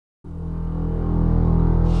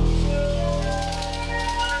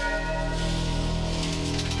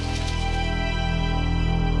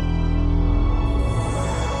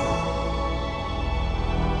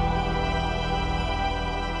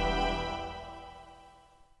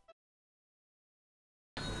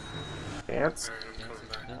Dance. Alright, I'm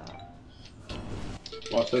coming back.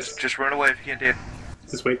 Watch this. Just run away if you can't dance.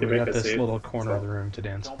 Just wait to We make got us this safe. little corner of the room to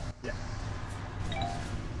dance. Yeah.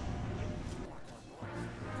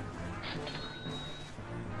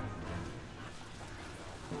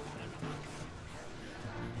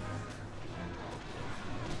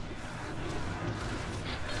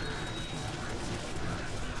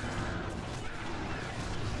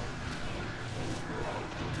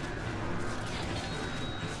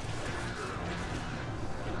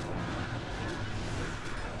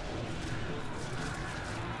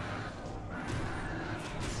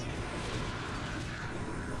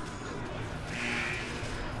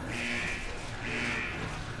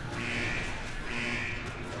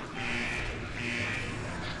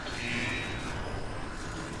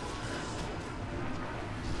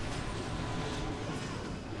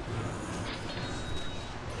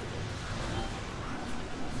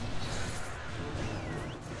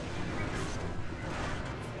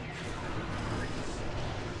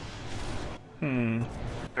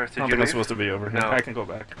 Darth, I did don't you think I'm leave? supposed to be over here. No. I can go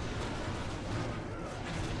back.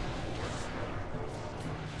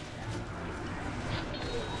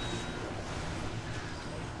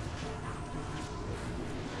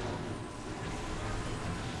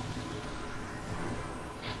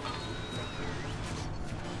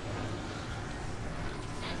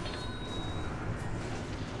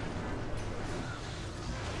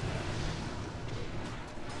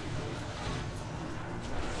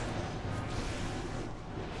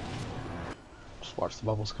 Just watch the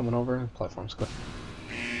bubbles coming over and the platform's good.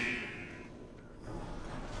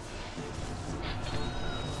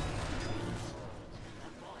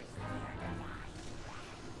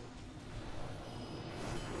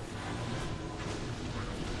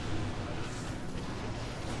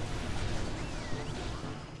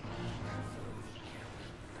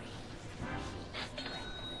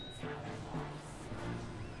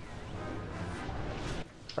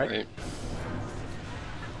 Right.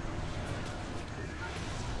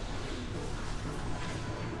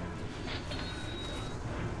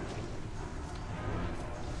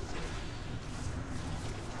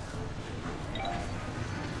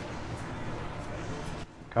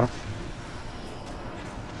 Got him.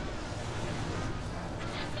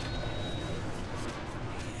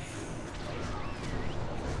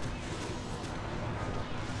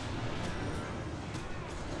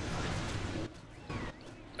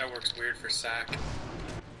 That works weird for sack.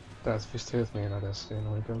 That's if you stay with me and that's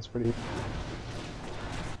it goes pretty.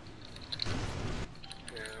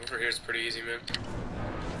 Yeah, over here it's pretty easy, man.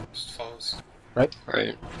 Just follows. Right?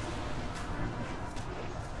 Right.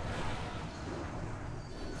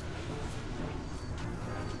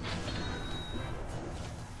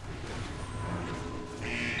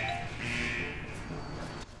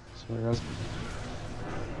 So there goes.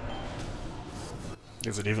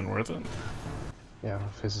 Is it even worth it? Yeah,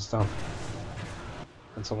 phase is down.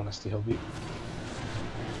 And someone has to heal beat.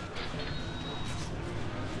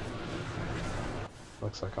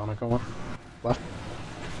 Looks like Anna going left.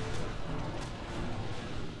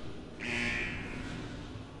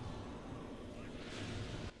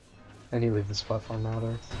 And you leave this platform now,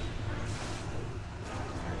 there.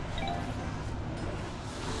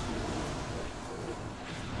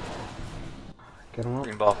 Get him up.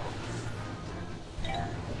 Green ball.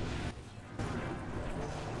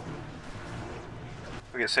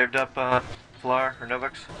 We get saved up, Flar or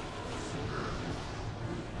Novix?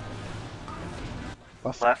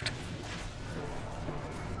 Left.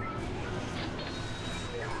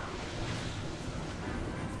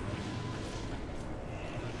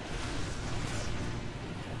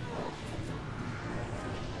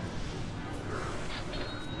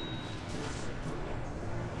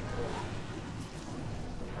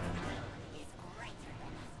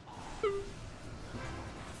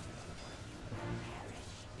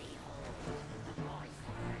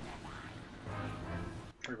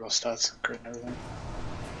 Pretty well stats, crit and everything.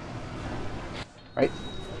 Right?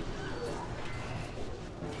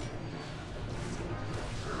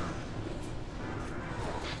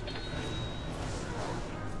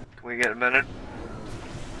 Can we get a minute?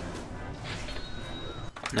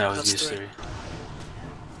 No, That's use three.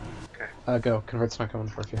 3. Okay. Go. Convert's not coming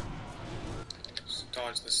for you. Just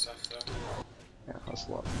dodge this stuff, though. Yeah, that's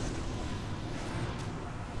a lot.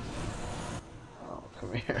 Oh,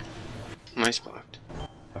 come here. Nice blocked.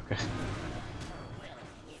 Okay.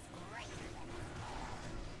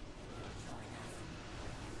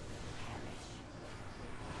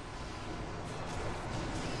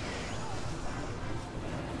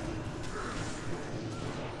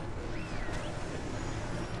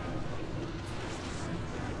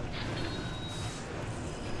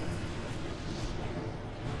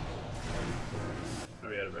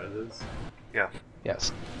 is. Yeah.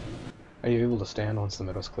 Yes. Are you able to stand once the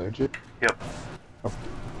middle's cleared you? Yep. Oh.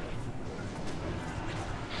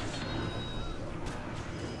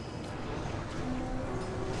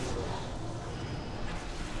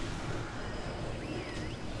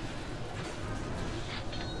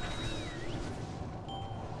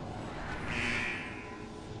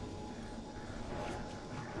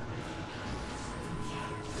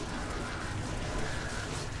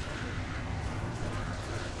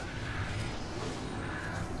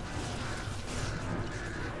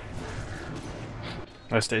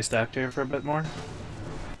 I stay stacked here for a bit more.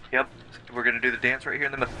 Yep. We're gonna do the dance right here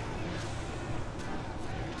in the middle.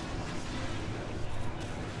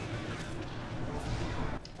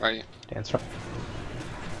 Right. Dance right.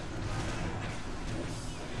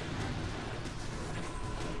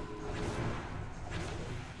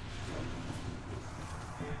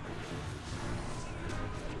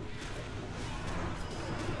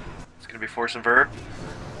 It's gonna be force and verb.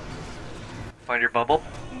 Find your bubble.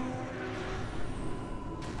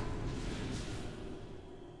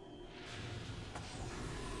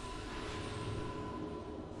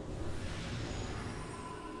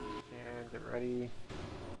 And get ready.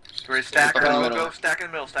 Ready, stack, Up in the go, middle. go, stack in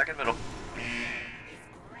the middle, stack in the middle.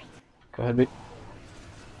 Go ahead, B.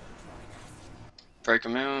 Break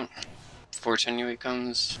him out. Before attenuate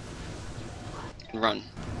comes. And run.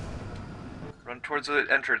 Run towards the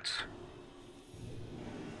entrance.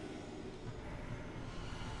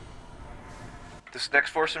 This next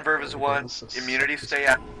force and verb is one. Immunity, stay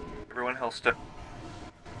out. Everyone else stay.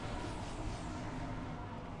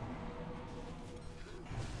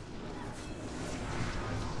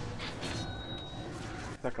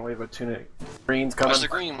 Second wave of tunic. Green's coming. Watch the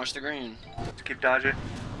green, watch the green. Just keep dodging.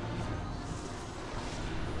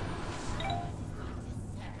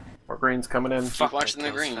 More green's coming in. Keep watching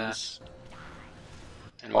the greens.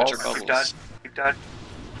 And watch our Keep bubbles. dodging. Keep dodging.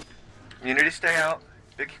 Immunity, stay out.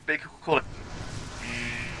 Big cool.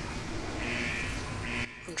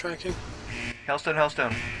 I'm tracking. Hellstone,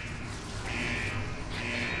 Hellstone.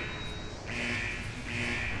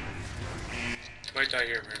 Might die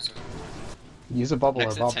here, Marissa. Use a bubble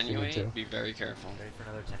Next or bump if you need attenuate, to. be very careful.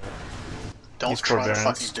 Don't He's try to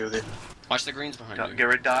forbearance. fucking do it. Watch the greens behind you. Get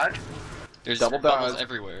ready, dodge. There's Double bubbles dodge.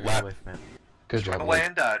 everywhere. Good Run job, away Luke.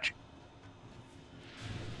 and dodge.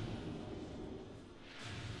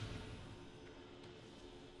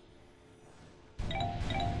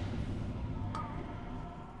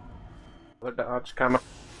 Another dodge coming.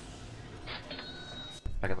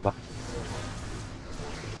 Back in the buff.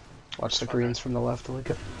 Watch the greens from the left, Luke.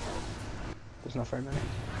 There's not very many.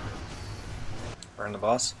 Burn the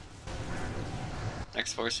boss.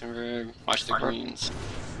 Next force and verb. Watch the greens.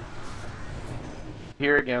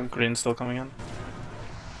 Here again. Green's still coming in.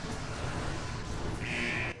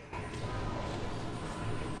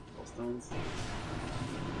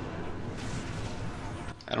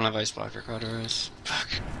 I don't have ice blocker, Cauteros. Fuck.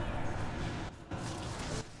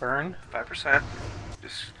 Burn. 5%.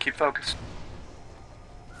 Just keep focused.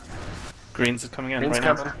 Green's is coming in Green's right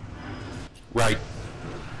coming. now. Right.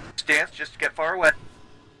 Dance, just get far away.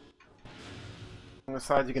 On the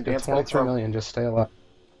side, you can You're dance. 23 million, just stay alive.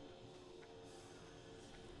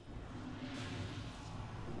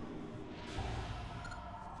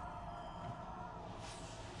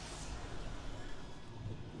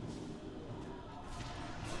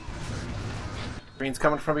 Green's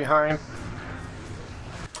coming from behind.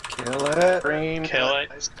 Kill it. Green. Kill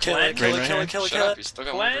it. Kill it. Kill it, kill it, Shut up, you still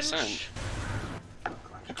got 1%.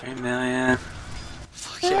 3 million.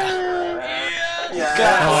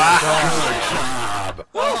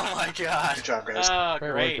 Oh my god. Good job, guys. Oh,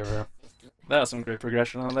 Great great. work, everyone. That was some great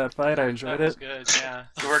progression on that fight. I enjoyed That was it. good, yeah.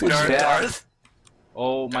 Good work, Darth. Yeah. Darth.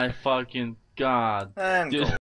 Oh my fucking god. And Dude.